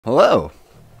Hello.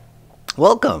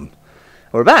 Welcome.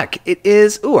 We're back. It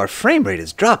is... Ooh, our frame rate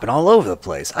is dropping all over the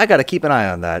place. I gotta keep an eye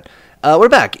on that. We're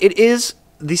back. It is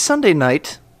the Sunday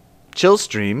night chill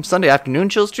stream. Sunday afternoon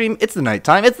chill stream. It's the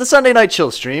nighttime. It's the Sunday night chill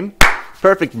stream.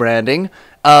 Perfect branding.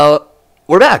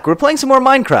 We're back. We're playing some more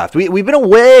Minecraft. We've been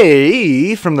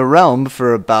away from the realm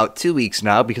for about 2 weeks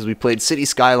now because we played City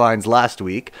Skylines last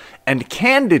week. And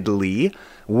candidly,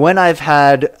 when I've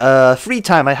had free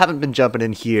time, I haven't been jumping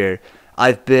in here.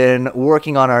 I've been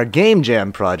working on our Game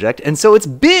Jam project, and so it's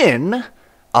been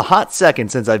a hot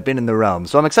second since I've been in the realm.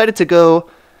 So I'm excited to go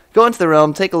into the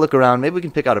realm, take a look around. Maybe we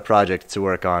can pick out a project to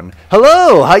work on.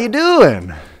 Hello, how you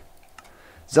doing?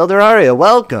 Zelderaria,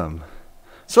 welcome.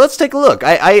 So let's take a look.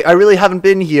 I really haven't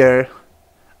been here,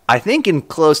 I think, in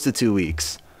close to 2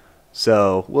 weeks.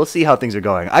 So we'll see how things are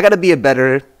going. I gotta be a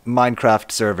better Minecraft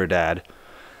server dad.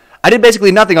 I did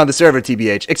basically nothing on the server,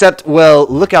 TBH, except, well,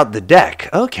 look out the deck.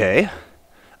 Okay.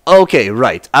 Okay,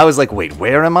 right. I was like, wait,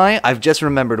 where am I? I've just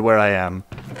remembered where I am.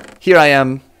 Here I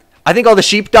am. I think all the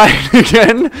sheep died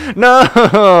again.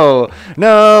 No!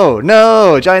 No!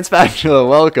 No! Giant spatula,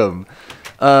 welcome.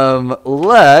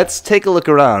 Let's take a look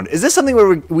around. Is this something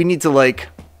where we need to, like...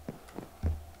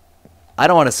 I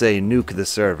don't want to say nuke the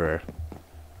server.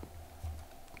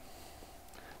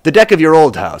 The deck of your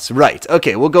old house. Right.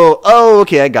 Okay, we'll go... Oh,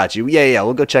 okay, I got you. Yeah,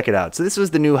 we'll go check it out. So this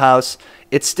was the new house.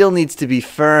 It still needs to be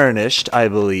furnished, I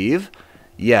believe.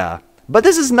 Yeah. But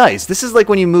this is nice. This is like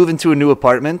when you move into a new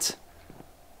apartment.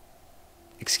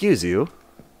 Excuse you.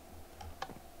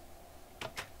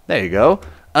 There you go.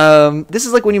 This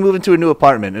is like when you move into a new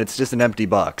apartment and it's just an empty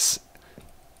box.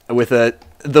 With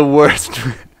the worst...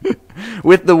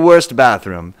 with the worst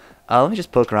bathroom. Let me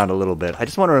just poke around a little bit. I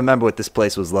just want to remember what this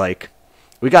place was like.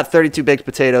 We got 32 baked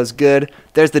potatoes. Good.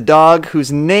 There's the dog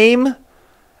whose name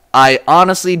I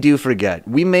honestly do forget.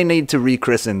 We may need to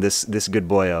rechristen this good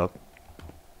boyo.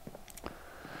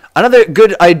 Another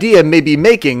good idea may be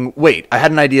making... Wait, I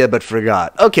had an idea but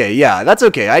forgot. Okay, yeah, that's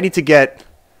okay. I need to get...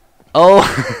 Oh...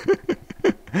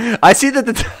 I see that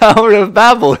the Tower of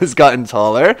Babel has gotten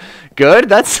taller. Good,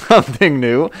 that's something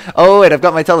new. Oh, wait, I've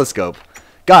got my telescope.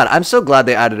 God, I'm so glad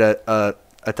they added a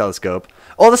telescope.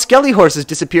 All the skelly horses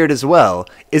disappeared as well.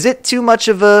 Is it too much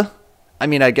of a... I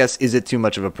mean, I guess, is it too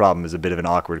much of a problem is a bit of an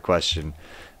awkward question.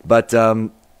 But,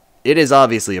 it is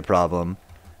obviously a problem.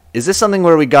 Is this something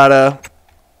where we gotta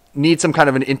need some kind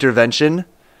of an intervention?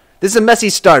 This is a messy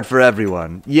start for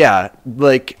everyone. Yeah,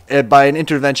 like, by an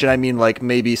intervention, I mean, like,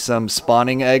 maybe some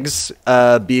spawning eggs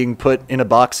being put in a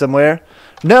box somewhere.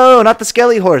 No, not the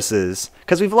skelly horses.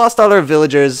 Because we've lost all our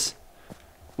villagers...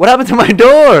 What happened to my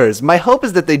doors? My hope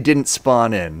is that they didn't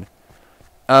spawn in.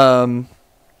 Piotr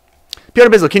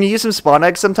Bizzle, can you use some spawn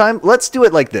eggs sometime? Let's do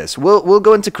it like this. We'll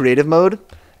go into creative mode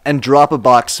and drop a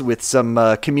box with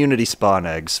some community spawn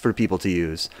eggs for people to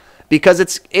use. Because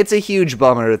it's a huge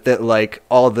bummer that, like,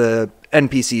 all the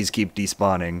NPCs keep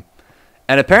despawning.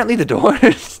 And apparently the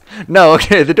doors... No,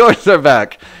 okay, the doors are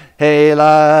back. Hey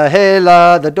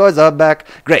la, the doors are back.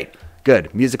 Great.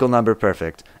 Good. Musical number,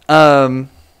 perfect.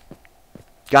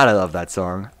 God, I love that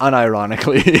song,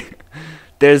 unironically.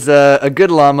 There's a good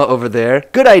llama over there.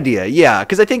 Good idea, yeah,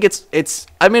 because I think it's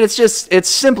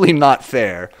simply not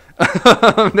fair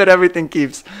that everything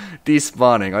keeps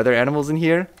despawning. Are there animals in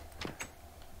here?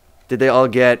 Did they all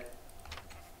get...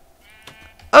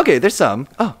 Okay, there's some.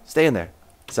 Oh, stay in there.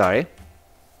 Sorry.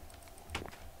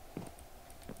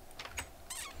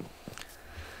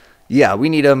 Yeah, we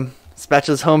need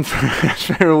Spatula's home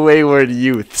for wayward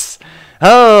youths.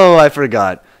 Oh, I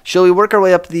forgot. Shall we work our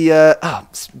way up the, Oh,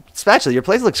 Spatula, your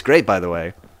place looks great, by the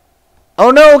way. Oh,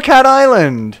 no, Cat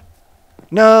Island!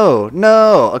 No.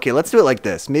 Okay, let's do it like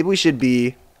this. Maybe we should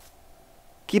be...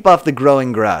 Keep off the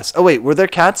growing grass. Oh, wait, were there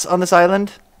cats on this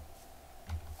island?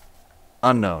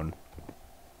 Unknown.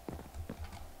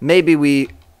 Maybe we...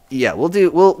 Yeah, we'll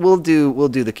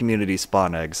do the community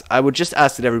spawn eggs. I would just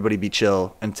ask that everybody be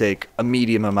chill and take a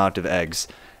medium amount of eggs.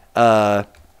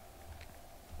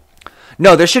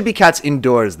 No, there should be cats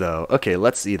indoors, though. Okay,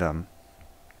 let's see them.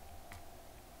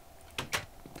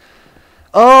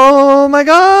 Oh my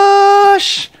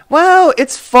gosh! Wow,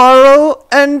 it's Faro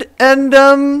and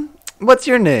what's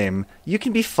your name? You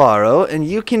can be Faro and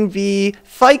you can be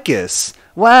Ficus.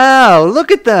 Wow,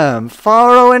 look at them!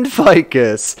 Faro and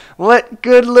Ficus. What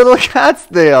good little cats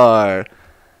they are.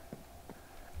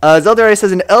 Zelderaria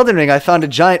says, in Elden Ring, I found a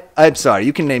giant... I'm sorry,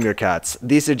 you can name your cats.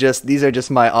 These are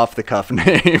just my off-the-cuff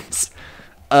names.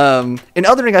 In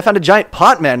Elden Ring, I found a giant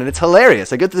pot man, and it's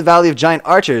hilarious. I go to the Valley of Giant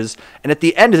Archers, and at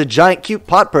the end is a giant cute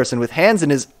pot person with hands in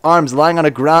his arms lying on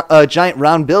a giant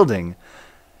round building.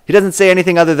 He doesn't say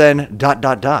anything other than ...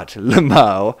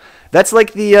 Lamau. That's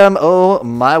like the, oh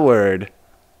my word.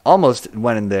 Almost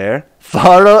went in there.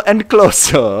 Faro and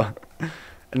Closo.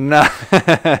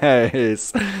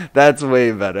 Nice. That's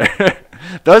way better.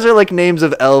 Those are like names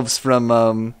of elves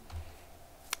from,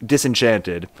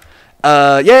 Disenchanted.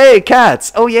 Yay,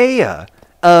 cats. Oh, yeah.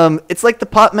 It's like the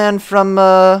Potman from,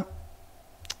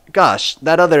 gosh,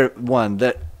 that other one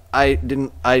that I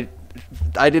didn't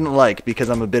like because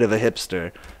I'm a bit of a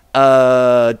hipster.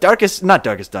 Not Darkest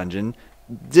Dungeon.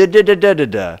 Deadly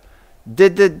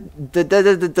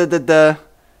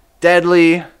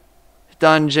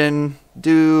Dungeon.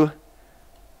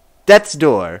 Death's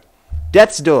Door.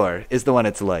 Death's Door is the one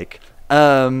it's like.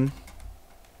 Cuphead?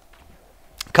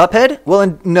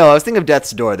 Well, no, I was thinking of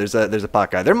Death's Door. There's a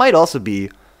pot guy. There might also be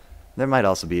in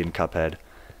Cuphead.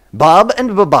 Bob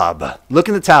and Bob. Look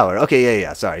in the tower. Okay,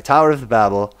 yeah. Sorry. Tower of the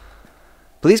Babel.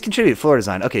 Please contribute floor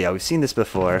design. Okay, yeah, we've seen this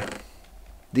before.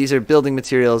 These are building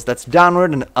materials. That's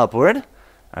downward and upward. All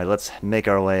right, let's make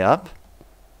our way up.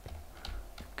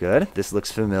 Good. This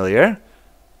looks familiar.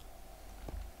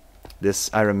 This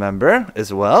I remember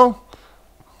as well.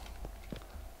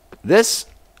 This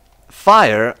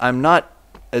fire I'm not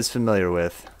as familiar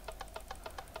with.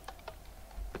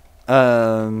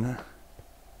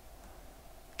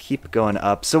 Keep going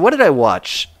up. So what did I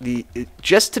watch?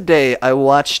 Just today I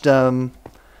watched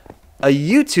a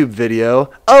YouTube video.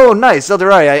 Oh, nice,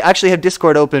 Eldorari. I actually have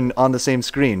Discord open on the same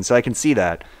screen, so I can see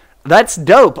that. That's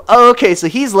dope. Oh, okay, so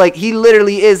he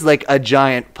literally is like a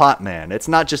giant pot man. It's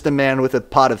not just a man with a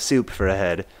pot of soup for a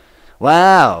head.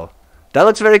 Wow. That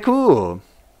looks very cool.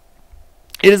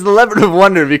 It is the lever of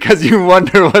wonder because you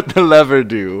wonder what the lever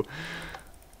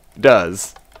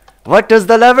does. What does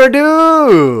the lever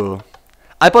do?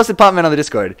 I posted Potman on the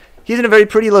Discord. He's in a very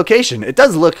pretty location. It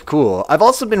does look cool. I've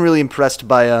also been really impressed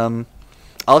by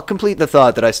I'll complete the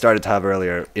thought that I started to have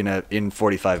earlier in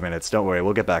 45 minutes. Don't worry,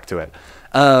 we'll get back to it.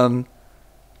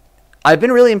 I've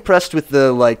been really impressed with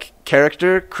the like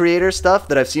character creator stuff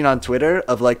that I've seen on Twitter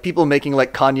of like people making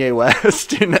like Kanye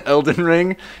West in Elden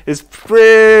Ring is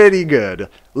pretty good.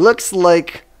 Looks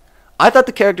like I thought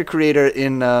the character creator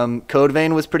in Code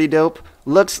Vein was pretty dope.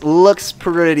 Looks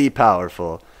pretty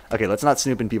powerful. Okay, let's not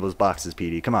snoop in people's boxes,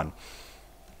 PD. Come on.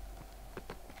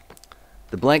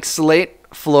 The blank slate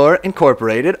floor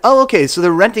incorporated. Oh, okay, so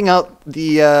they're renting out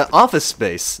the office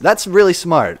space. That's really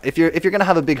smart. If you're gonna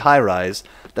have a big high rise,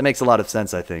 that makes a lot of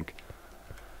sense, I think.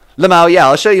 Lamau, yeah,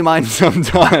 I'll show you mine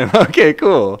sometime. Okay,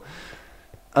 cool.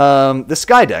 The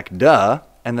sky deck, duh.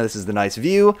 And this is the nice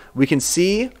view. We can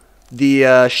see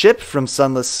the ship from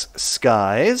Sunless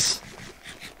Skies.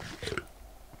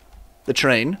 The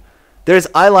train. There's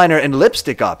eyeliner and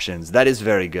lipstick options. That is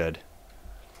very good.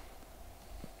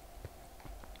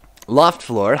 Loft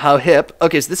floor. How hip.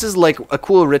 Okay, so this is like a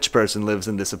cool rich person lives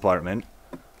in this apartment.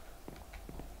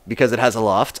 Because it has a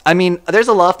loft. I mean, there's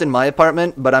a loft in my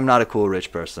apartment, but I'm not a cool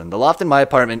rich person. The loft in my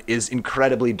apartment is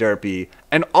incredibly derpy.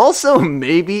 And also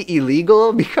maybe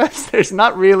illegal because there's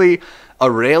not really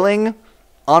a railing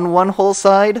on one whole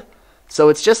side. So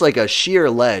it's just like a sheer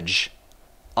ledge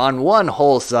on one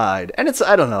whole side. And it's,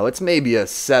 I don't know, it's maybe a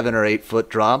 7 or 8 foot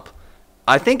drop.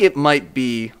 I think it might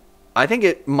be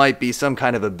some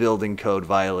kind of a building code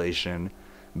violation.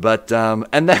 But,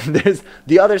 and then there's,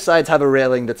 the other sides have a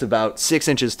railing that's about 6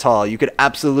 inches tall. You could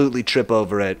absolutely trip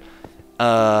over it.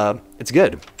 It's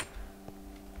good.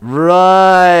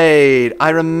 Right. I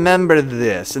remember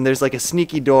this. And there's like a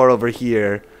sneaky door over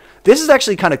here. This is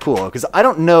actually kind of cool, because I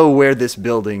don't know where this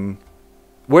room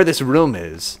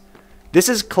is. This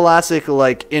is classic,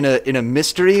 like, in a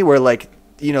mystery where, like,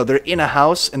 you know, they're in a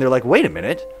house and they're like, wait a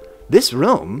minute, this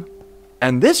room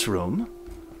and this room,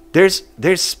 there's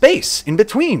space in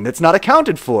between that's not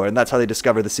accounted for, and that's how they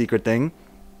discover the secret thing.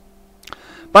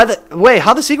 By the way,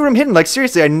 how the secret room hidden? Like,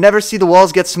 seriously, I never see the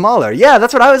walls get smaller. Yeah,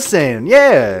 that's what I was saying.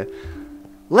 Yeah.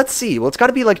 Let's see. Well, it's got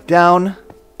to be, like, down.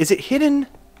 Is it hidden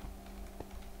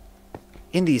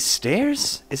in these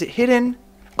stairs? Is it hidden?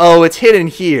 Oh, it's hidden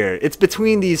here. It's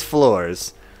between these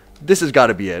floors. This has got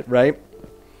to be it, right?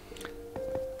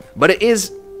 But it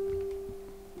is...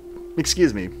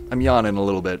 Excuse me. I'm yawning a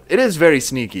little bit. It is very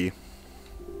sneaky.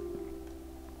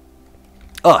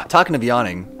 Oh, talking of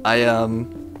yawning.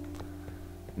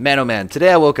 Man, oh man.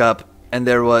 Today I woke up and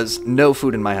there was no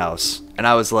food in my house. And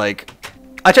I was like...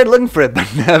 I tried looking for it,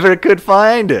 but never could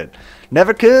find it.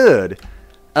 Never could.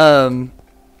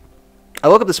 I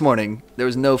woke up this morning. There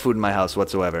was no food in my house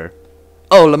whatsoever.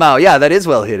 Oh, Lamau. Yeah, that is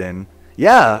well hidden.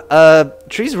 Yeah,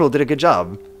 Trees Rule did a good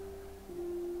job.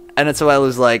 And so I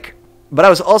was like... But I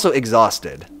was also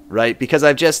exhausted, right? Because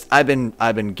I've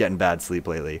been getting bad sleep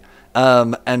lately.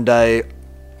 And I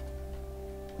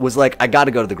was like, I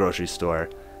gotta go to the grocery store.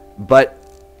 But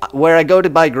where I go to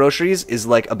buy groceries is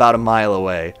like about a mile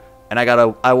away. And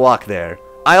I walk there.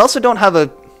 I also don't have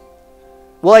a...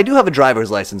 Well, I do have a driver's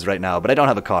license right now, but I don't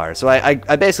have a car. So I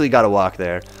basically gotta walk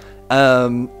there.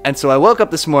 And so I woke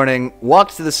up this morning,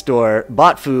 walked to the store,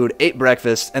 bought food, ate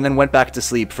breakfast, and then went back to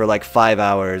sleep for like 5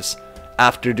 hours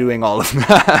after doing all of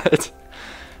that.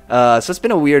 So it's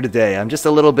been a weird day. I'm just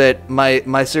a little bit... My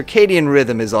circadian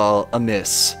rhythm is all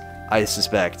amiss, I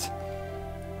suspect.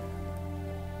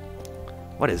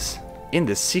 What is in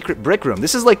this secret brick room?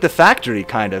 This is like the factory,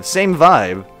 kind of. Same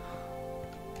vibe.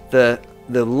 The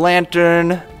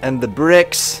lantern and the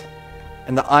bricks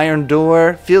and the iron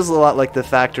door feels a lot like the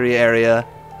factory area.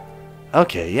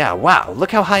 Okay, yeah, wow.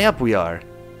 Look how high up we are.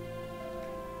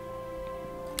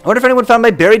 I wonder if anyone found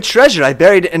my buried treasure. I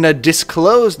buried it in a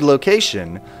disclosed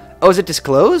location. Oh, is it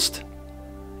disclosed?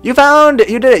 You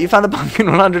did it. You found the pumpkin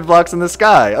 100 blocks in the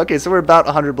sky. Okay, so we're about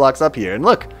 100 blocks up here. And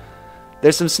look,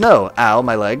 there's some snow. Ow,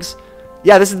 my legs.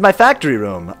 Yeah, this is my factory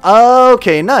room.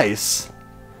 Okay, nice.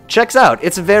 Checks out.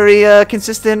 It's a very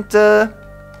consistent...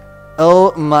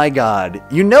 Oh my god.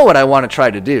 You know what I want to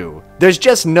try to do. There's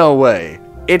just no way.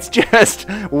 It's just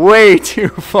way too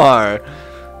far.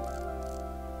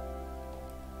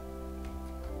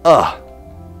 Ugh.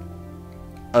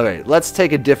 Okay, let's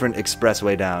take a different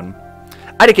expressway down.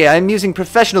 IDK, I'm using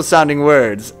professional sounding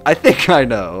words. I think I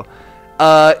know.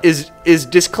 Is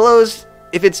disclosed...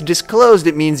 If it's disclosed,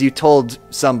 it means you told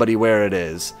somebody where it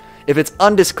is. If it's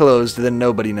undisclosed, then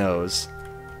nobody knows.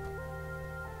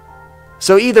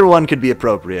 So either one could be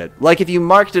appropriate. Like if you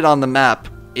marked it on the map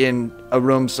in a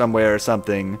room somewhere or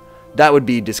something, that would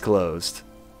be disclosed,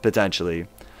 potentially.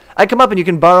 I come up and you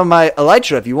can borrow my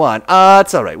elytra if you want.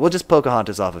 It's alright. We'll just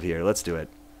Pocahontas off of here. Let's do it.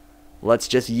 Let's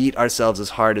just yeet ourselves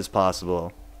as hard as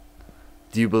possible.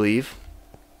 Do you believe?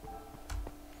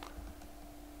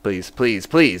 Please, please,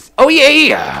 please. Oh,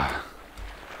 yeah!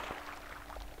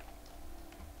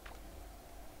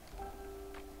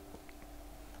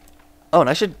 Oh, and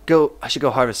I should go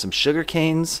harvest some sugar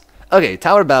canes. Okay,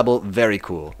 Tower Babel, very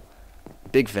cool.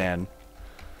 Big fan.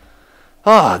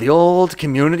 Ah, the old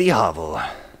community hovel.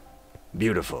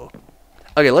 Beautiful.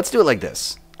 Okay, let's do it like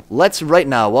this. Let's, right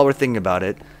now, while we're thinking about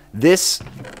it, this...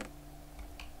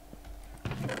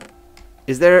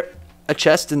 Is there a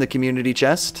chest in the community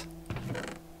chest?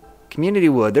 Community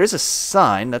wood. There's a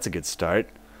sign. That's a good start.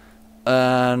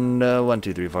 And 1,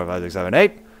 2, 3, 4, 5, 6, 7,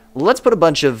 8. Let's put a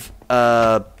bunch of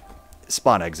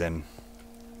spawn eggs in.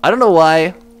 I don't know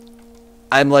why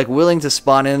I'm like willing to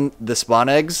spawn in the spawn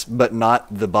eggs, but not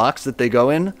the box that they go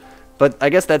in. But I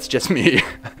guess that's just me.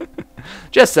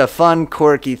 Just a fun,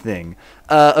 quirky thing.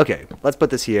 Okay, let's put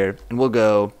this here, and we'll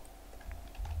go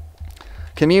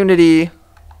community,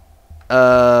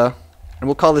 and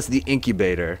we'll call this the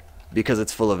incubator, because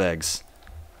it's full of eggs.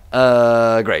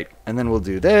 Great. And then we'll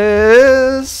do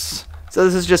this. So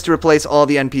this is just to replace all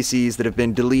the NPCs that have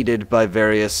been deleted by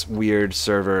various weird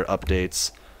server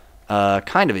updates.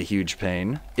 Kind of a huge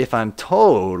pain, if I'm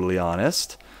totally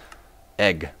honest.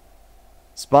 Egg.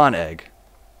 Spawn egg.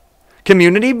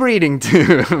 Community breeding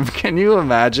tube. Can you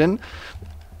imagine?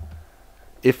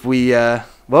 If we,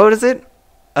 what is it?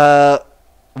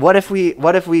 What if we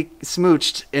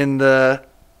smooched in the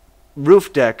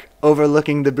roof deck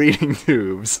overlooking the breeding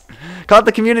tubes? Call it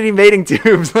the community mating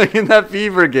tubes, like in that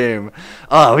beaver game.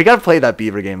 Oh, we gotta play that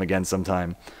beaver game again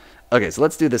sometime. Okay, so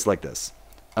let's do this like this.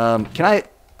 Can I...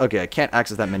 Okay, I can't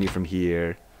access that menu from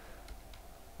here.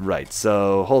 Right,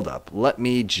 so hold up. Let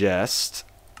me just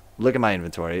look at my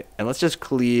inventory, and let's just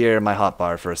clear my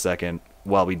hotbar for a second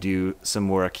while we do some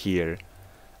work here.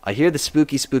 I hear the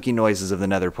spooky, spooky noises of the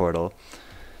nether portal.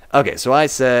 Okay, so I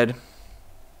said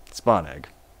spawn egg.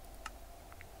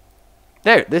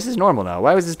 There, this is normal now.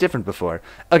 Why was this different before?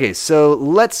 Okay, so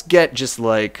let's get just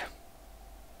like...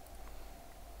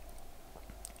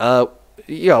 yeah,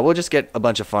 we'll just get a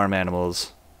bunch of farm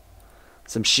animals.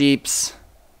 Some sheeps.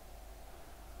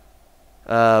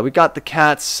 We got the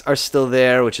cats are still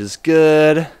there, which is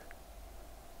good.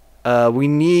 We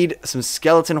need some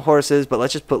skeleton horses, but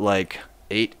let's just put like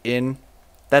 8 in.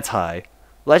 That's high.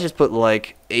 Let's just put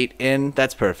like 8 in.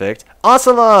 That's perfect.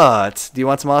 Ocelots! Do you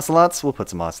want some ocelots? We'll put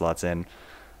some ocelots in.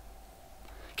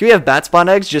 Can we have bat spawn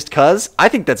eggs just cuz? I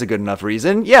think that's a good enough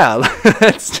reason. Yeah,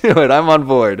 let's do it. I'm on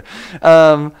board.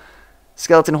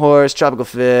 Skeleton horse, tropical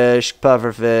fish,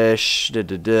 pufferfish,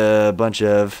 bunch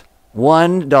of...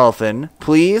 1 dolphin.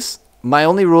 Please, my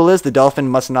only rule is the dolphin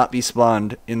must not be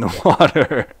spawned in the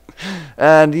water.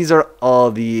 And these are all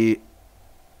the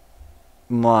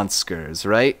monsters,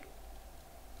 right?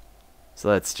 So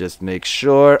let's just make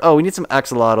sure. Oh, we need some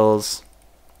axolotls.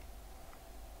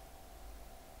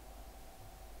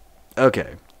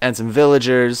 Okay, and some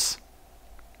villagers.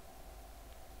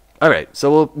 All right,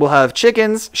 so we'll have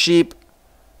chickens, sheep,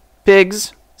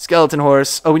 pigs, skeleton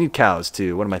horse. Oh, we need cows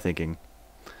too. What am I thinking?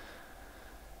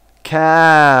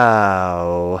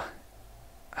 Cow.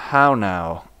 How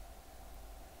now?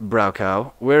 Brow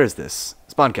cow. Where is this?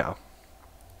 Spawn cow.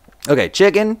 Okay,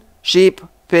 chicken, sheep,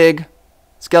 pig,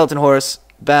 skeleton horse,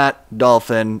 bat,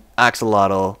 dolphin,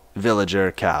 axolotl,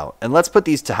 villager, cow. And let's put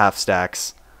these to half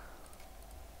stacks.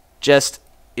 Just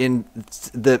in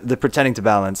the pretending to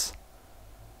balance.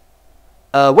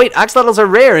 Wait, axolotls are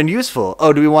rare and useful.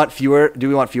 Oh, do we want fewer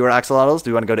axolotls? Do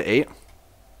we want to go to 8?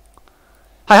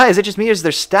 Hi, is it just me or is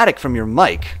there static from your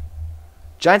mic?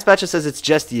 Giant Spatcha says it's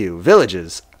just you.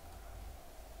 Villages.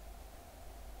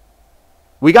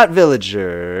 We got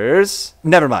villagers.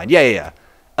 Never mind. Yeah.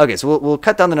 Okay, so we'll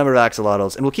cut down the number of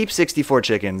axolotls, and we'll keep 64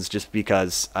 chickens just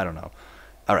because, I don't know.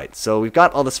 Alright, so we've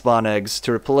got all the spawn eggs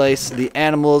to replace the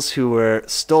animals who were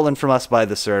stolen from us by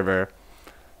the server.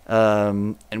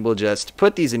 And we'll just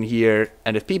put these in here,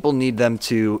 and if people need them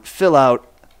to fill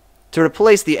out, to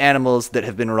replace the animals that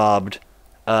have been robbed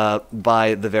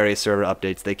by the various server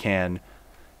updates, they can.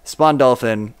 Spawn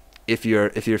dolphin if you're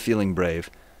feeling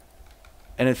brave.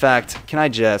 And in fact, can I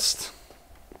just...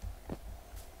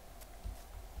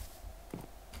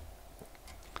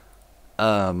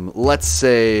 let's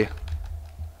say...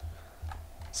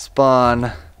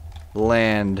 spawn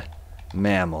land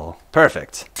mammal.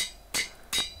 Perfect.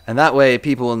 And that way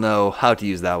people will know how to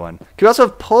use that one. Can we also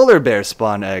have polar bear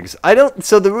spawn eggs?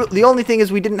 So the only thing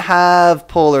is we didn't have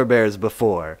polar bears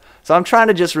before. So I'm trying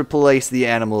to just replace the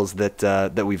animals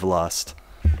that we've lost.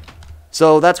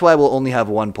 So that's why we'll only have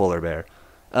one polar bear.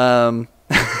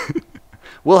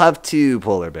 We'll have 2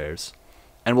 polar bears.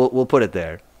 And we'll put it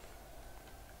there.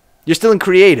 You're still in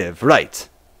creative, right?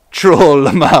 Troll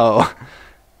Lamau.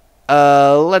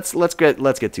 Let's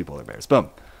get 2 polar bears. Boom.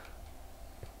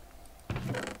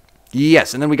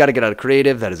 Yes, and then we got to get out of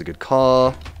creative. That is a good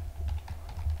call.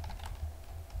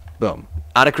 Boom.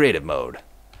 Out of creative mode.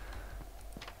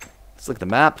 Let's look at the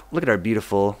map. Look at our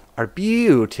beautiful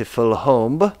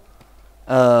home.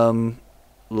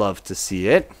 Love to see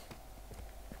it.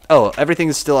 Oh, everything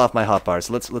is still off my hotbar,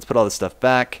 so let's put all this stuff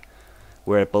back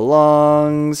where it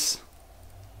belongs.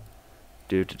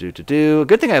 Good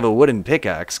thing I have a wooden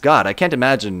pickaxe. God, I can't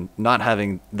imagine not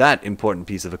having that important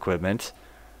piece of equipment.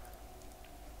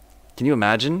 Can you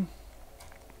imagine?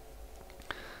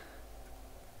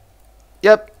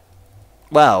 Yep.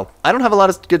 Wow. I don't have a lot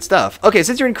of good stuff. Okay,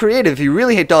 since you're in creative, if you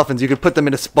really hate dolphins, you could put them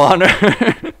in a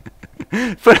spawner.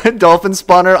 Put a dolphin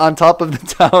spawner on top of the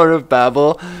Tower of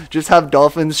Babel. Just have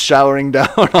dolphins showering down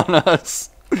on us.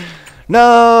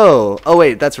 No! Oh,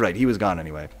 wait, that's right. He was gone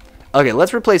anyway. Okay,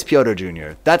 let's replace Piotr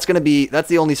Jr. That's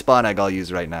the only spawn egg I'll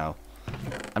use right now.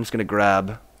 I'm just gonna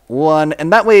grab one.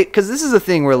 And that way, because this is a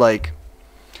thing where, like...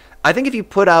 I think if you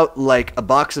put out, like, a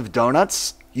box of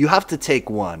donuts, you have to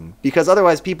take one. Because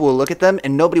otherwise people will look at them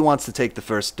and nobody wants to take the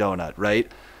first donut,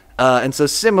 right? And so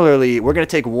similarly, we're going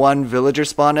to take one villager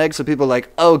spawn egg. So people are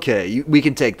like, okay, we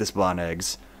can take the spawn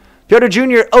eggs. Piotr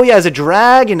Jr., oh yeah, has a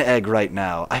dragon egg right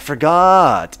now. I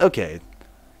forgot. Okay.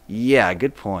 Yeah,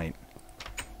 good point.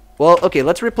 Well, okay,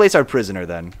 let's replace our prisoner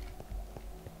then.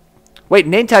 Wait,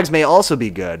 name tags may also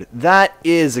be good. That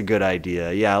is a good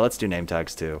idea. Yeah, let's do name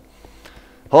tags too.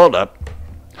 Hold up.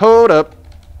 Hold up.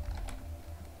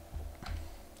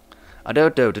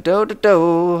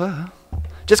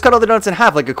 Just cut all the donuts in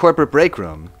half like a corporate break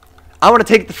room. I want to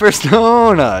take the first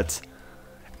donut.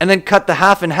 And then cut the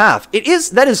half in half.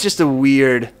 That is just a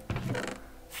weird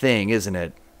thing, isn't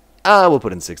it? We'll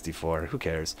put in 64. Who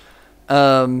cares?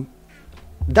 That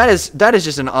is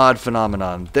just an odd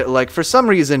phenomenon. That, like, for some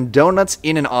reason, donuts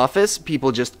in an office,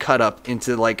 people just cut up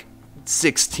into, like,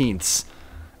 16ths.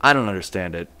 I don't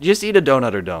understand it. Just eat a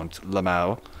donut or don't,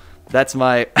 Lamau. That's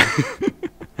my...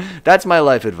 that's my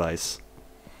life advice.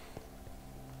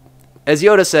 As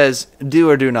Yoda says, do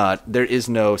or do not. There is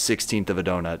no 16th of a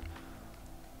donut.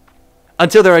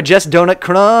 Until there are just donut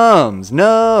crumbs.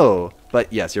 No!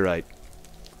 But yes, you're right.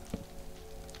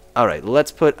 Alright,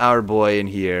 let's put our boy in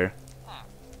here.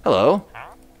 Hello.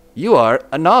 You are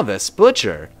a novice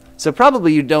butcher. So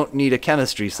probably you don't need a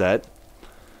chemistry set.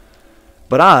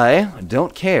 But I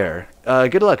don't care.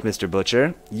 Good luck, Mr.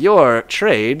 Butcher. Your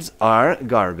trades are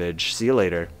garbage. See you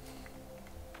later.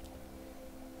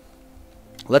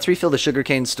 Let's refill the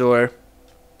sugarcane store.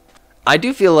 I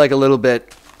do feel like a little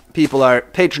bit people are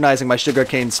patronizing my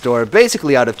sugarcane store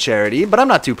basically out of charity, but I'm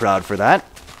not too proud for that.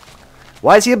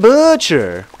 Why is he a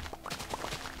butcher?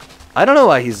 I don't know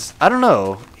why he's... I don't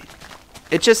know.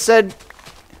 It just said...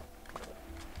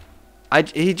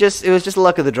 It was just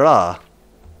luck of the draw.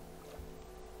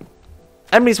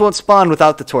 Enemies won't spawn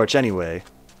without the torch anyway.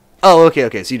 Oh, okay,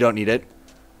 okay, so you don't need it.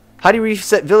 How do you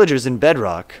reset villagers in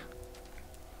Bedrock?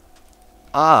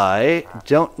 I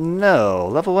don't know.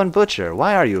 Level 1 butcher.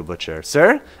 Why are you a butcher?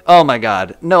 Sir? Oh my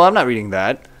god. No, I'm not reading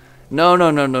that. No,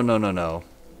 no, no, no, no, no, no.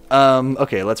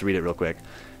 Okay, let's read it real quick.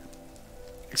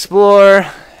 Explore.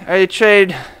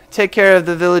 Trade. Take care of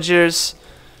the villagers.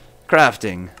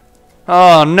 Crafting.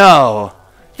 Oh no.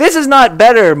 This is not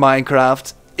better,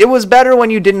 Minecraft. It was better when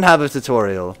you didn't have a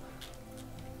tutorial.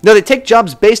 No, they take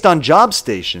jobs based on job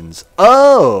stations.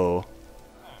 Oh.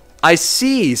 I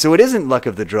see. So it isn't luck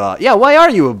of the draw. Yeah, why are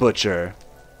you a butcher?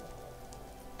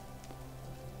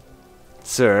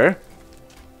 Sir?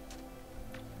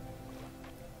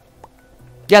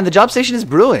 Yeah, and the job station is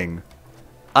brewing.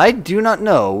 I do not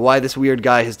know why this weird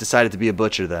guy has decided to be a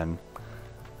butcher then.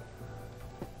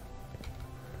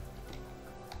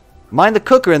 Mine the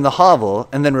cooker in the hovel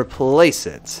and then replace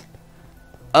it.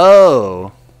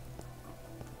 Oh.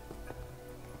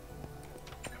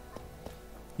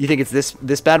 You think it's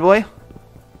this bad boy?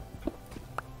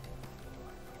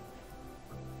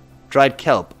 Dried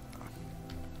kelp.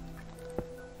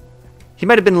 He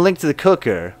might have been linked to the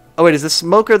cooker. Oh wait, is the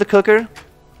smoker the cooker?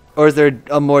 Or is there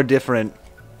a more different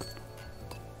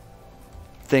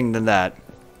thing than that?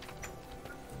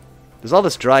 There's all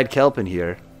this dried kelp in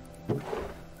here.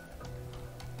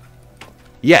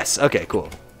 Yes, okay, cool.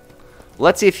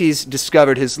 Let's see if he's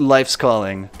discovered his life's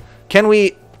calling. Can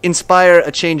we inspire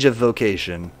a change of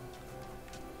vocation?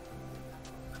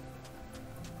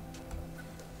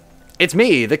 It's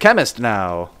me, the chemist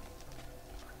now.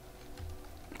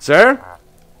 Sir?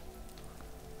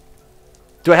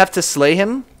 Do I have to slay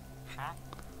him?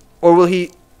 Or will he...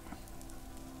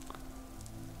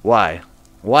 Why?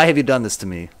 Why have you done this to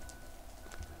me?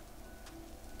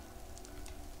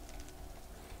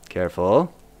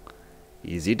 Careful.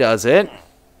 Easy does it.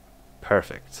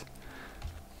 Perfect.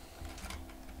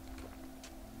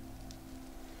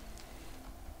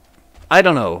 I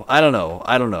don't know. I don't know.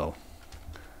 I don't know.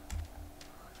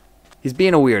 He's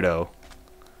being a weirdo.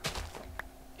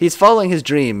 He's following his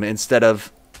dream instead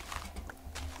of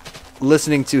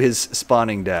listening to his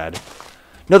spawning dad.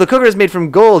 No, the cooker is made from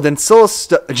gold and soul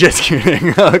just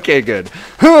kidding. Okay, good.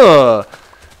 I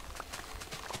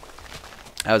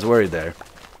was worried there.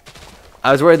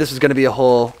 I was worried this was going to be a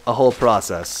whole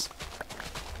process.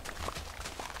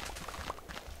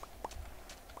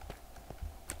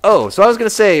 Oh, so I was going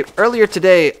to say, earlier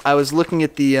today, I was looking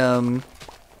at the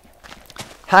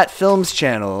Hat Films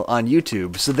channel on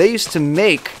YouTube. So they used to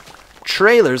make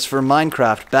trailers for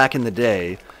Minecraft back in the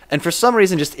day. And for some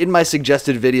reason, just in my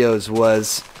suggested videos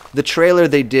was the trailer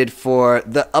they did for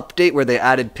the update where they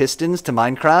added pistons to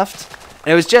Minecraft.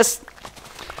 And it was just...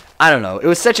 I don't know. It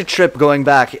was such a trip going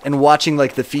back and watching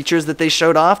like the features that they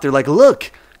showed off. They're like,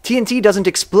 look, TNT doesn't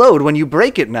explode when you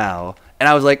break it now. And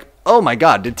I was like, oh my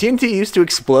god, did TNT used to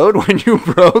explode when you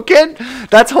broke it?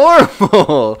 That's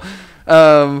horrible.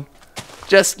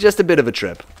 Just a bit of a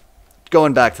trip.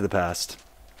 Going back to the past.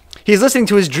 He's listening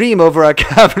to his dream over our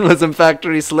capitalism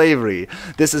factory slavery.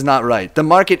 This is not right. The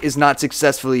market is not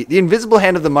successfully... The invisible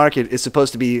hand of the market is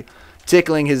supposed to be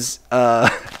tickling his,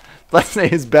 let's say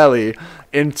his belly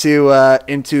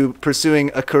into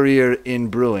pursuing a career in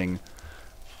brewing.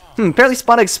 Apparently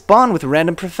spawn eggs spawn with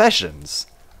random professions.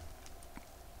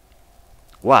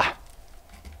 Wah.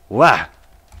 Wah.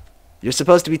 You're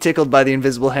supposed to be tickled by the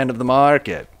invisible hand of the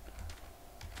market.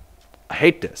 I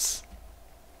hate this.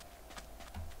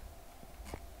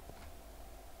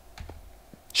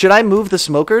 Should I move the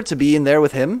smoker to be in there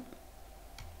with him?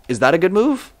 Is that a good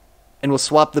move? And we'll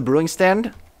swap the brewing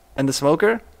stand and the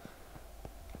smoker?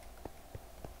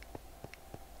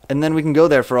 And then we can go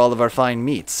there for all of our fine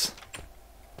meats.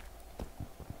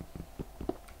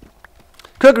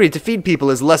 Cookery to feed people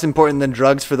is less important than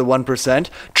drugs for the 1%.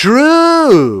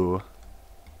 True!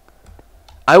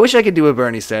 I wish I could do a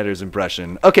Bernie Sanders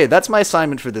impression. Okay, that's my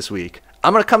assignment for this week.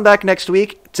 I'm going to come back next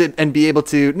week and be able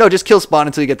to... No, just kill spawn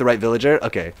until you get the right villager.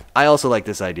 Okay, I also like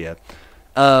this idea.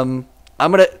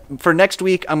 For next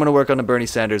week, I'm going to work on a Bernie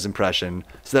Sanders impression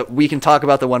so that we can talk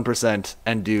about the 1%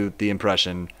 and do the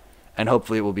impression. And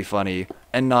hopefully it will be funny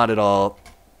and not at all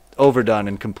overdone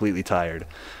and completely tired.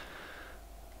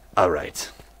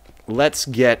 Alright, let's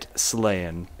get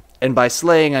slaying. And by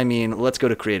slaying, I mean let's go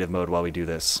to creative mode while we do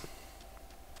this.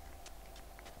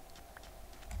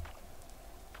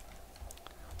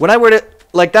 When I word it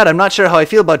like that, I'm not sure how I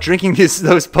feel about drinking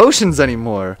those potions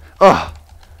anymore. Oh,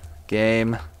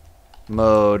 game,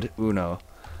 mode, uno.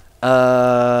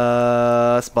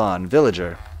 Spawn,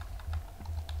 villager.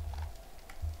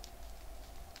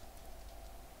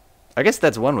 I guess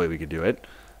that's one way we could do it.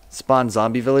 Spawn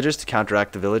zombie villagers to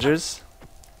counteract the villagers.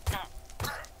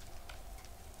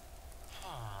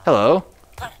 Hello.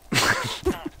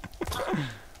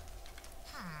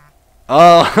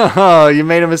 Oh, you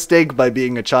made a mistake by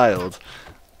being a child.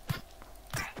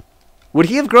 Would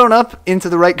he have grown up into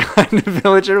the right kind of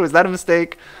villager? Was that a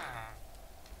mistake?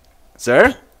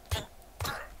 Sir?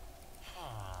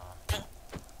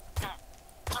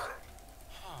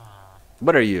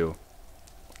 What are you?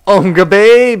 Onga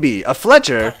baby! A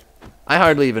Fletcher? I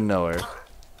hardly even know her.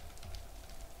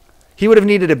 He would have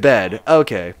needed a bed.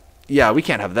 Okay. Yeah, we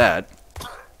can't have that.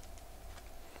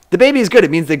 The baby is good.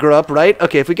 It means they grow up, right?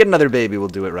 Okay, if we get another baby, we'll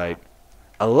do it right.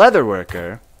 A leather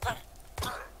worker.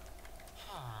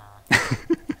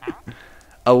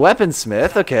 A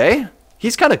weaponsmith. Okay.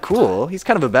 He's kind of cool. He's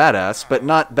kind of a badass, but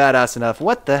not badass enough.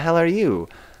 What the hell are you?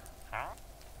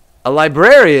 A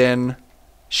librarian?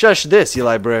 Shush this, you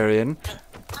librarian.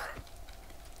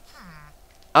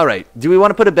 Alright, do we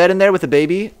want to put a bed in there with a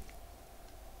baby?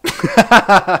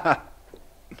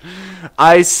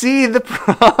 I see the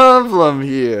problem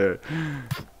here.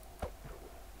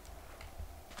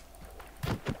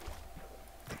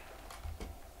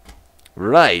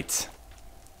 Right.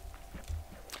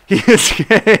 He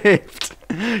escaped.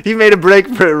 He made a break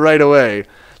for it right away.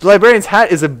 The librarian's hat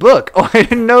is a book. Oh, I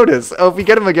didn't notice. Oh, if we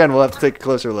get him again, we'll have to take a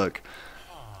closer look.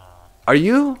 Are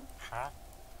you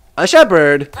a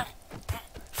shepherd?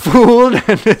 Fooled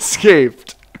and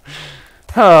escaped.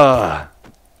 How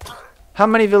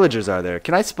many villagers are there?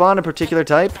 Can I spawn a particular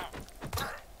type?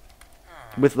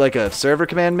 With like a server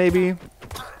command maybe?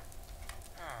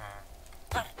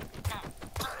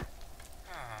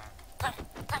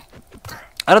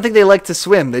 I don't think they like to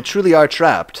swim. They truly are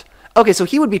trapped. Okay, so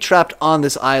he would be trapped on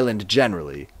this island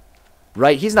generally.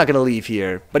 Right? He's not going to leave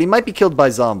here. But he might be killed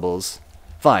by zombies.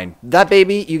 Fine. That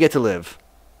baby, you get to live.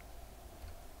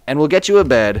 And we'll get you a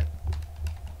bed.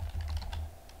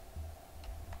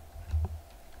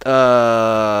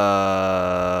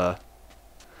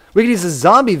 We could use a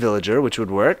zombie villager, which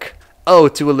would work. Oh,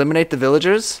 to eliminate the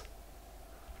villagers?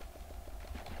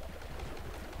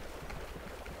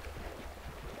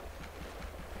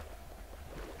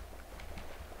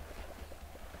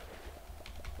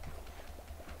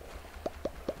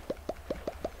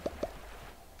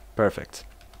 Perfect.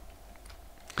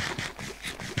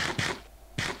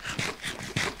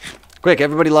 Quick,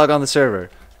 everybody log on the server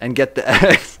and get the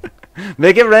eggs.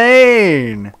 Make it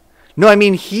rain! No, I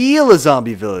mean heal a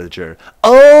zombie villager.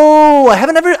 Oh, I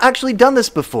haven't ever actually done this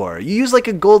before. You use like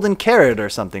a golden carrot or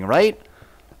something, right?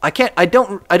 I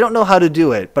don't know how to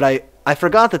do it, but I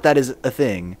forgot that is a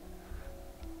thing.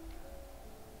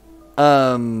 Why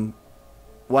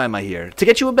am I here? To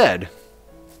get you a bed.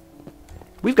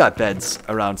 We've got beds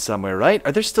around somewhere, right?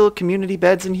 Are there still community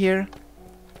beds in here?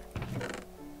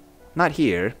 Not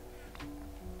here.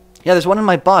 Yeah, there's one in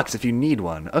my box if you need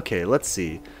one. Okay, let's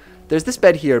see. There's this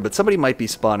bed here, but somebody might be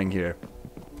spawning here.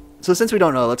 So since we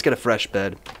don't know, let's get a fresh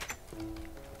bed.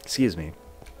 Excuse me.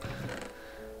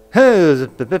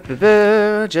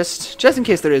 Just in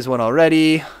case there is one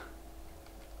already.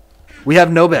 We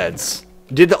have no beds.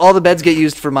 Did all the beds get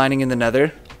used for mining in the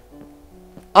nether?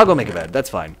 I'll go make a bed. That's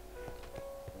fine.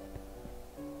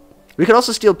 We could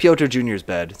also steal Piotr Jr.'s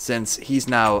bed, since he's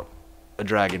now a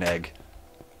dragon egg.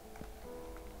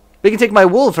 We can take my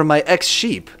wool from my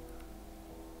ex-sheep.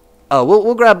 Oh,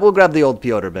 we'll grab the old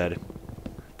Piotr bed.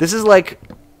 This is like...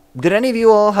 Did any of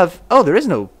you all have... Oh, there is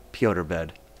no Piotr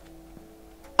bed.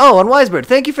 Oh, on Wisebird,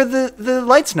 thank you for the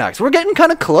light snacks. We're getting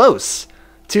kind of close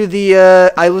to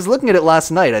the... I was looking at it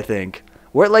last night, I think.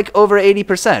 We're at like over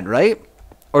 80%, right?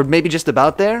 Or maybe just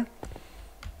about there?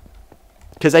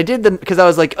 Because I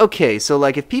was like, okay, so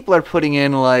like if people are putting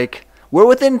in like... We're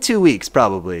within 2 weeks,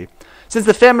 probably. Since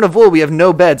the famine of wool, we have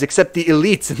no beds except the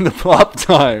elites in the plop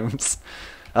times.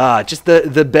 Ah, just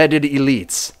the bedded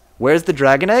elites. Where's the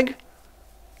dragon egg?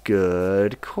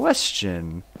 Good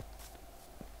question.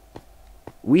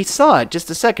 We saw it just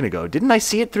a second ago. Didn't I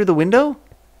see it through the window?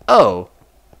 Oh.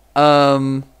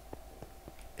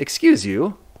 Excuse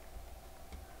you.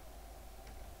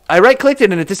 I right-clicked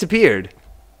it and it disappeared.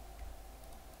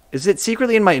 Is it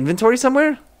secretly in my inventory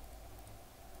somewhere?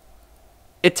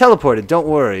 It teleported, don't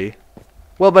worry.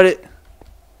 Well, but it...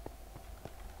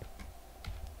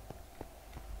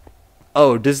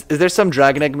 Oh, is there some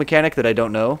dragon egg mechanic that I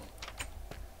don't know?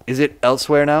 Is it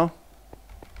elsewhere now?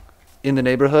 In the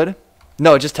neighborhood?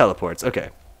 No, it just teleports. Okay.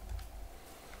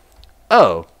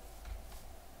 Oh.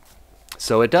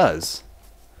 So it does.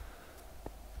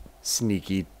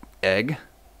 Sneaky egg.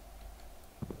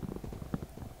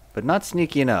 But not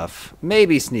sneaky enough.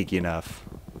 Maybe sneaky enough.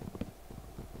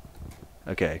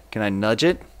 Okay, can I nudge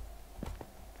it?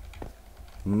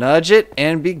 Nudge it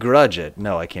and begrudge it.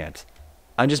 No, I can't.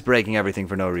 I'm just breaking everything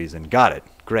for no reason. Got it.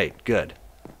 Great. Good.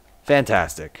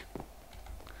 Fantastic.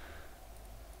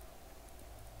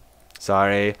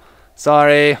 Sorry.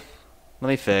 Sorry. Let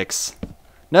me fix.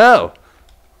 No!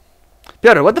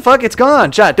 Piotr, what the fuck? It's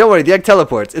gone! Chat, don't worry. The egg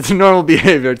teleports. It's normal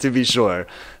behavior, to be sure.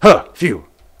 Huh. Phew.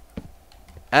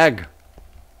 Egg.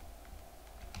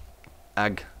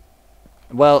 Egg.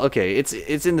 Well, okay.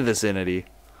 It's in the vicinity.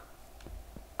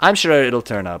 I'm sure it'll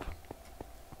turn up.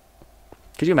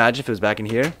 Could you imagine if it was back in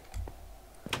here?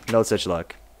 No such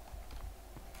luck.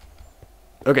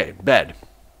 Okay, bed.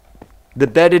 The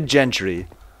bedded gentry.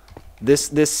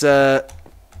 This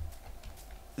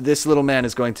little man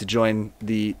is going to join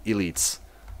the elites.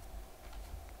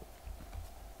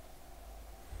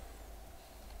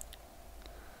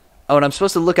 Oh, and I'm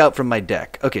supposed to look out from my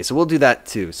deck. Okay, so we'll do that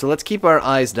too. So let's keep our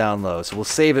eyes down low. So we'll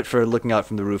save it for looking out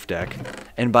from the roof deck.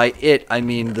 And by it, I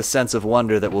mean the sense of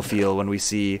wonder that we'll feel when we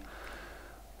see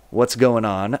what's going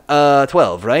on.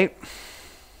 12, right?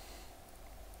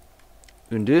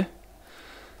 Undu.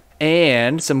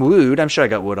 And some wood. I'm sure I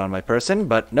got wood on my person,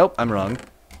 but nope, I'm wrong.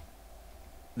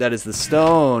 That is the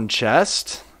stone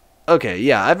chest. Okay,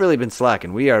 yeah, I've really been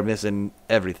slacking. We are missing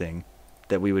everything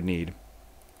that we would need.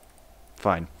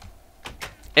 Fine.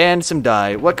 And some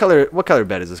dye. What color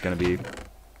bed is this going to be?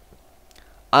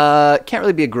 Can't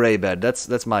really be a gray bed.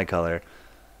 That's my color.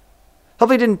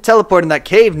 Hopefully it didn't teleport in that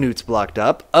cave Newt's blocked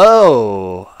up.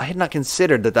 Oh, I had not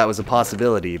considered that was a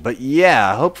possibility. But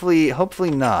yeah, hopefully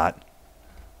not.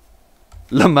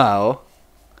 Lamau.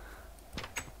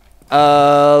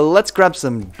 Let's grab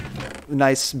some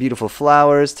nice, beautiful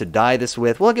flowers to dye this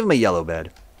with. We'll give him a yellow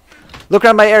bed. Look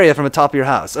around my area from the top of your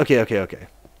house. Okay.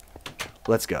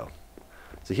 Let's go.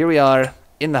 So here we are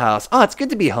in the house. Oh, it's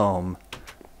good to be home.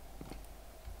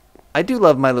 I do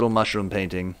love my little mushroom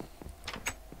painting.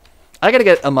 I gotta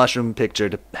get a mushroom picture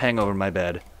to hang over my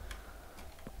bed.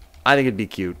 I think it'd be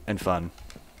cute and fun.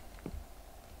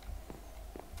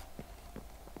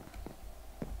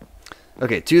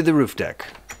 Okay, to the roof deck.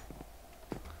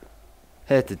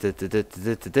 No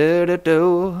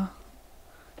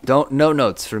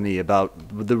notes for me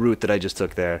about the route that I just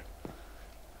took there.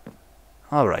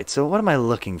 Alright, so what am I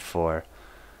looking for?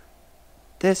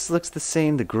 This looks the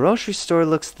same. The grocery store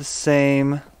looks the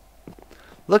same.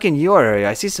 Look in your area.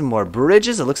 I see some more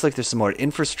bridges. It looks like there's some more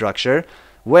infrastructure.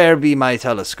 Where be my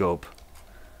telescope?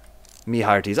 Me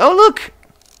hearties. Oh, look!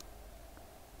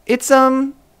 It's,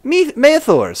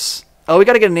 Maethors. Oh, we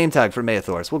gotta get a name tag for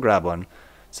Maethors. We'll grab one.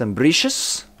 Some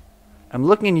Bricious. I'm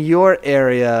looking in your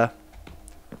area,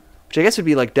 which I guess would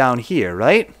be like down here,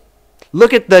 right?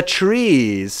 Look at the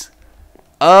trees.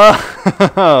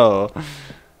 Oh.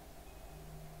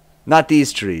 Not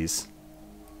these trees.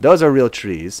 Those are real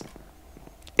trees.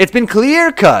 It's been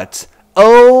clear cut.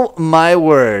 Oh my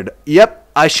word. Yep.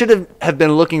 I should have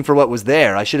been looking for what was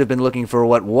there. I should have been looking for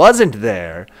what wasn't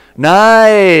there.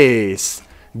 Nice.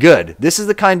 Good. This is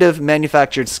the kind of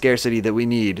manufactured scarcity that we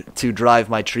need to drive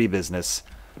my tree business.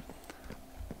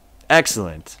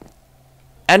 Excellent.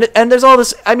 And there's all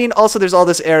this, I mean, also there's all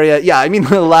this area. Yeah, I mean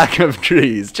the lack of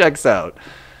trees. Checks out.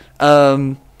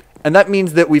 And that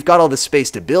means that we've got all this space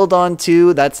to build on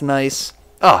too. That's nice.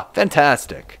 Oh,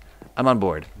 fantastic. I'm on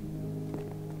board.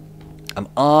 I'm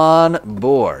on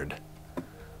board.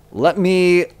 Let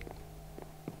me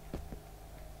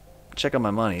check on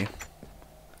my money.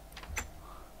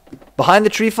 Behind the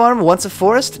tree farm, once a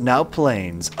forest, now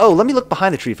plains. Oh, let me look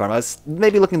behind the tree farm. I was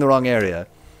maybe looking in the wrong area.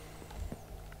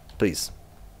 Please.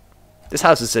 This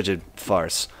house is such a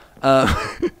farce.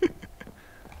 Oh,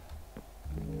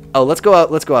 let's go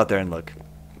out there and look.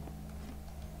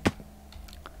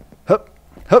 Hup,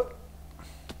 hup.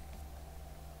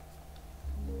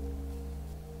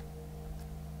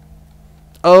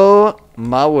 Oh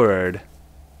my word.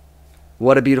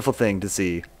 What a beautiful thing to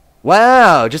see.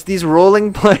 Wow, just these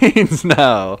rolling plains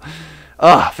now.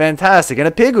 Oh, fantastic. And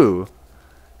a pigu.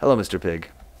 Hello, Mr. Pig.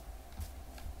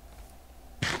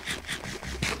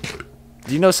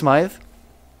 Do you know Smythe?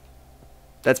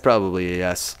 That's probably a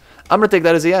yes. I'm going to take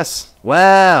that as a yes.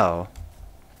 Wow.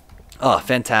 Oh,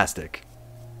 fantastic.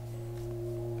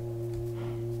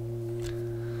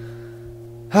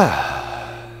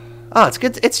 Oh, it's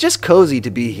good. It's just cozy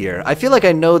to be here. I feel like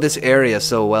I know this area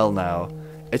so well now.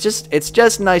 It's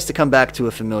just nice to come back to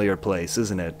a familiar place,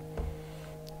 isn't it?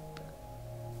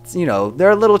 It's, you know, there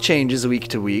are little changes week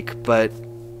to week, but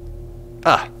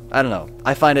I don't know.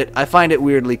 I find it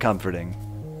weirdly comforting.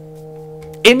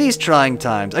 In these trying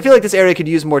times, I feel like this area could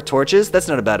use more torches. That's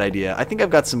not a bad idea. I think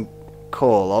I've got some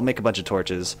coal. I'll make a bunch of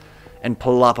torches and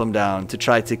plop them down to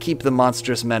try to keep the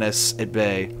monstrous menace at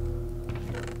bay.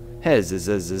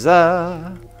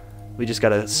 Hezzazazaza. We just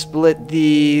gotta split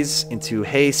these into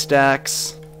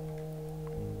haystacks.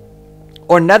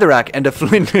 Or netherrack and a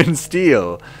flint and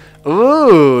steel.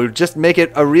 Ooh, just make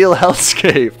it a real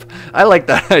hellscape. I like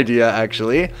that idea,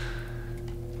 actually.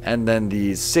 And then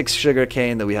these 6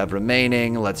 sugarcane that we have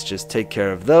remaining, let's just take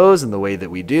care of those in the way that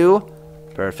we do.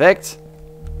 Perfect.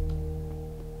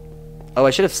 Oh,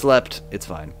 I should have slept. It's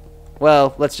fine.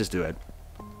 Well, let's just do it.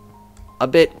 A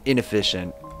bit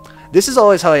inefficient. This is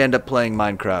always how I end up playing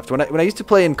Minecraft. When I used to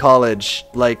play in college,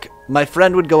 like, my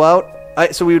friend would go out.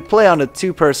 So we would play on a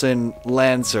 2-person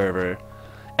LAN server.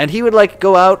 And he would, like,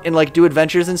 go out and, like, do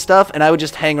adventures and stuff. And I would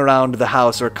just hang around the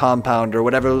house or compound or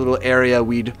whatever little area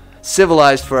we'd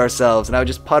civilized for ourselves. And I would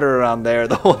just putter around there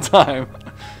the whole time.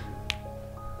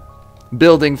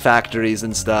 Building factories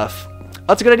and stuff. Oh,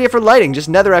 that's a good idea for lighting. Just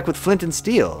netherrack with flint and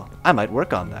steel. I might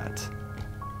work on that.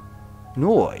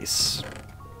 Nice.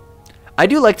 I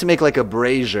do like to make like a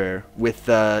brazier with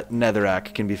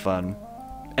netherrack. Can be fun.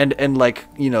 And like,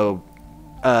 you know,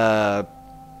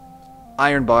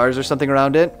 iron bars or something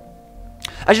around it.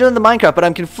 I should have done the Minecraft, but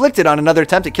I'm conflicted on another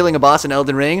attempt at killing a boss in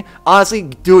Elden Ring. Honestly,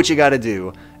 do what you gotta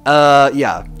do.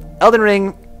 Yeah. Elden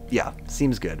Ring, yeah,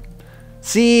 seems good.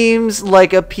 Seems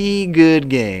like a good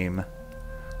game.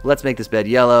 Let's make this bed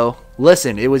yellow.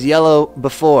 Listen, it was yellow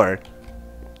before.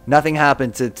 Nothing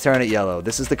happened to turn it yellow.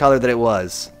 This is the color that it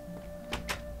was.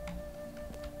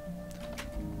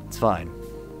 It's fine.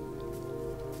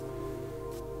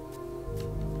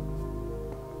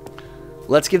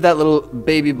 Let's give that little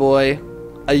baby boy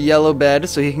a yellow bed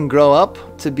so he can grow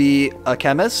up to be a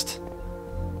chemist.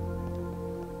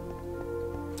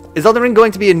 Is Elden Ring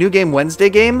going to be a New Game Wednesday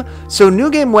game? So New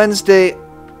Game Wednesday,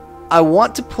 I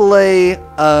want to play,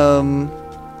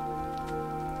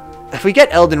 if we get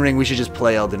Elden Ring, we should just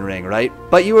play Elden Ring, right?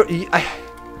 But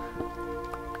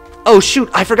oh shoot,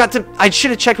 I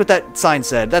should have checked what that sign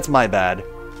said. That's my bad.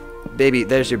 Baby,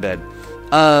 there's your bed.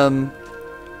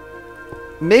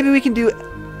 Maybe we can do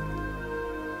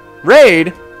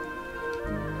raid.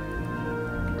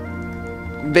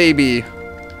 Baby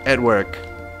at work.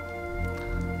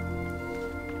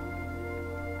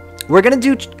 We're gonna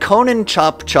do Conan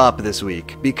Chop Chop this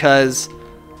week because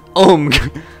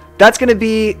that's gonna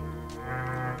be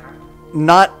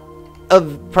not a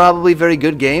probably very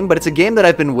good game, but it's a game that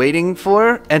I've been waiting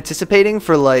for, anticipating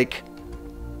for like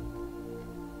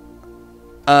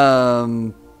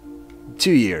 2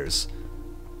 years.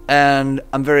 And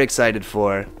I'm very excited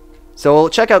for. So we'll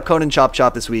check out Conan Chop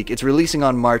Chop this week. It's releasing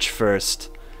on March 1st.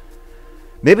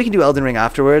 Maybe we can do Elden Ring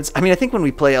afterwards. I mean, I think when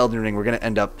we play Elden Ring, we're going to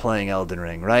end up playing Elden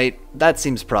Ring, right? That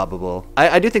seems probable.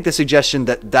 I do think the suggestion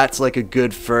that that's like a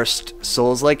good first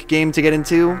Souls-like game to get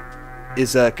into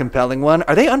is a compelling one.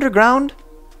 Are they underground?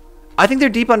 I think they're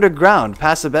deep underground,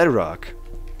 past the bedrock.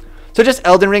 So just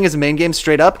Elden Ring as a main game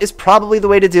straight up is probably the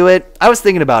way to do it. I was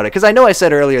thinking about it, because I know I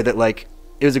said earlier that like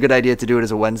it was a good idea to do it as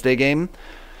a Wednesday game.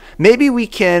 Maybe we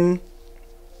can...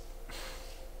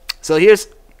 So here's...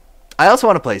 I also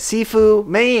want to play Sifu.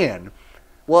 Man.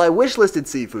 Well, I wish-listed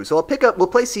Sifu, so we'll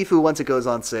play Sifu once it goes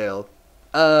on sale.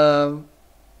 Okay.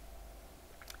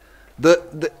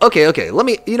 Let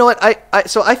me... You know what?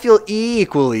 So I feel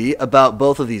equally about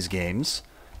both of these games.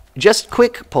 Just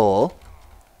quick poll.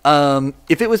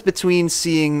 If it was between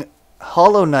seeing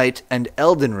Hollow Knight and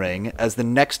Elden Ring as the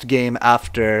next game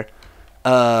after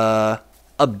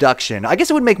Abduction, I guess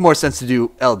it would make more sense to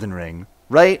do Elden Ring,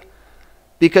 right?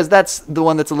 Because that's the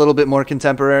one that's a little bit more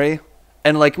contemporary.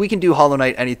 And like we can do Hollow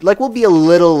Knight like we'll be a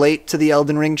little late to the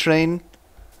Elden Ring train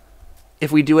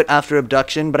if we do it after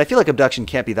Abduction, but I feel like Abduction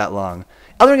can't be that long.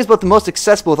 Elden Ring is both the most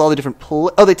accessible with all the different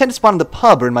oh, they tend to spawn in the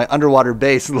pub or in my underwater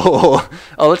base. Lol.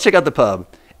 Oh, let's check out the pub.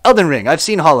 Elden Ring, I've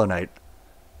seen Hollow Knight.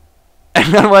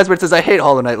 And otherwise where it says I hate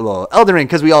Hollow Knight, lol. Elden Ring,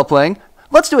 because we all playing.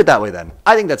 Let's do it that way then.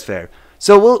 I think that's fair.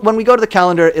 So when we go to the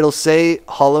calendar, it'll say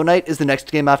Hollow Knight is the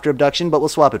next game after Abduction, but we'll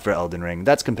swap it for Elden Ring.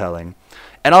 That's compelling.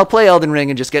 And I'll play Elden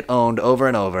Ring and just get owned over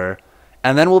and over.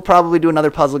 And then we'll probably do another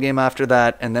puzzle game after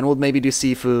that, and then we'll maybe do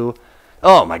Sifu.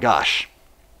 Oh my gosh.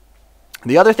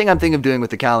 The other thing I'm thinking of doing with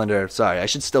the calendar, sorry, I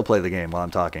should still play the game while I'm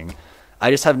talking.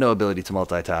 I just have no ability to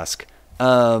multitask.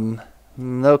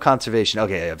 No conservation.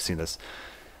 Okay, I've seen this.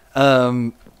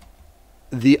 The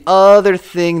other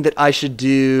thing that I should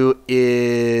do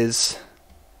is...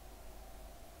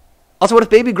 Also, what if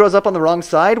baby grows up on the wrong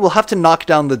side? We'll have to knock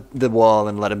down the wall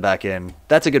and let him back in.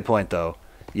 That's a good point, though.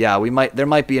 Yeah, there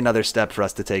might be another step for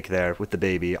us to take there with the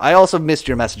baby. I also missed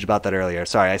your message about that earlier.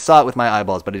 Sorry, I saw it with my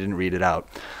eyeballs, but I didn't read it out.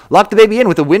 Lock the baby in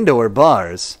with a window or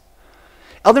bars.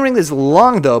 Elden Ring is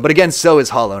long, though, but again, so is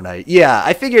Hollow Knight. Yeah,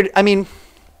 I figured, I mean,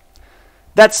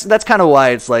 that's kind of why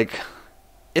it's like...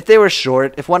 If they were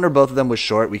short, if one or both of them was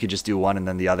short, we could just do one and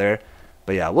then the other.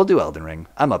 But yeah, we'll do Elden Ring.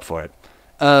 I'm up for it.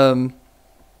 The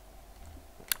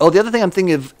other thing I'm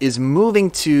thinking of is moving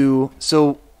to...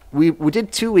 So we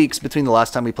did 2 weeks between the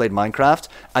last time we played Minecraft.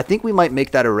 I think we might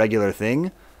make that a regular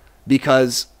thing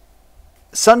because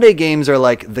Sunday games are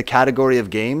like the category of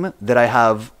game that I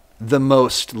have the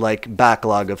most like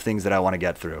backlog of things that I want to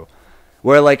get through.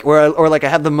 Or I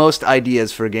have the most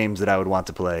ideas for games that I would want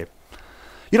to play.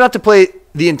 You don't have to play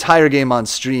the entire game on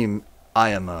stream,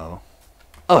 IMO.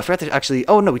 Oh, I forgot to actually...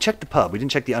 Oh, no, we checked the pub. We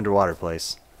didn't check the underwater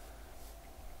place.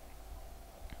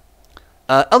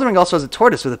 Elden Ring also has a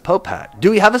tortoise with a Pope hat.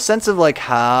 Do we have a sense of, like,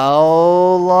 how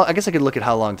long... I guess I could look at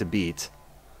how long to beat.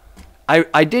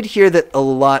 I did hear that a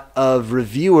lot of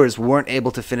reviewers weren't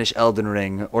able to finish Elden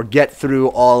Ring or get through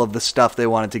all of the stuff they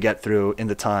wanted to get through in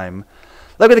the time.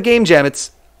 Like with a game jam,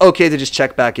 it's okay to just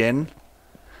check back in.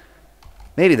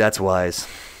 Maybe that's wise.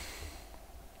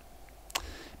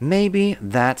 Maybe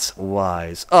that's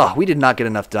wise. Oh, we did not get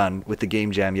enough done with the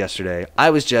game jam yesterday. I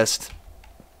was just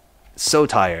so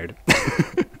tired.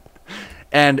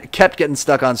 And kept getting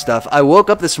stuck on stuff. I woke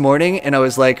up this morning and I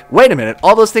was like, wait a minute,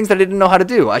 all those things that I didn't know how to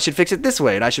do. I should fix it this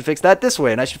way and I should fix that this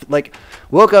way. And I should, like,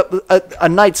 woke up, a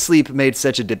night's sleep made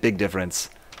such a big difference.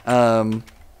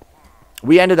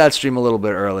 We ended that stream a little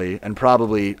bit early and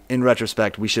probably, in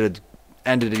retrospect, we should have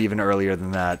ended it even earlier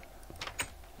than that.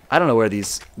 I don't know where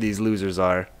these losers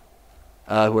are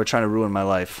who are trying to ruin my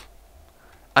life.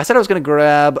 I said I was going to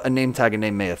grab a name tag and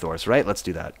name Maethors, right? Let's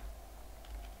do that.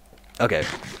 Okay.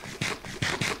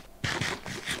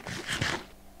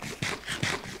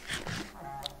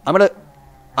 I'm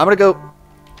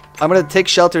gonna take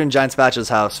shelter in Giant Spatula's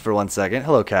house for 1 second.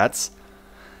 Hello, cats.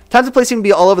 Times of play seem to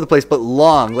be all over the place, but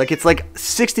long. Like, it's like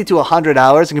 60 to 100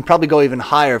 hours, and can probably go even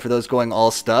higher for those going all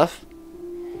stuff.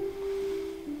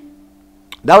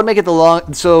 That would make it the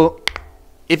long... So,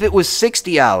 if it was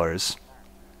 60 hours,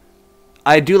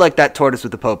 I do like that tortoise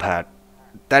with the Pope hat.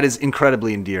 That is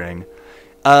incredibly endearing.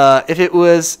 If it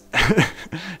was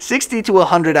 60 to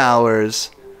 100 hours...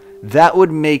 That would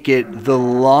make it the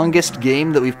longest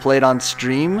game that we've played on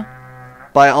stream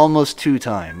by almost 2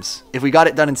 times. If we got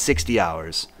it done in 60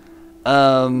 hours.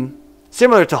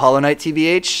 Similar to Hollow Knight,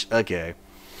 TVH? Okay.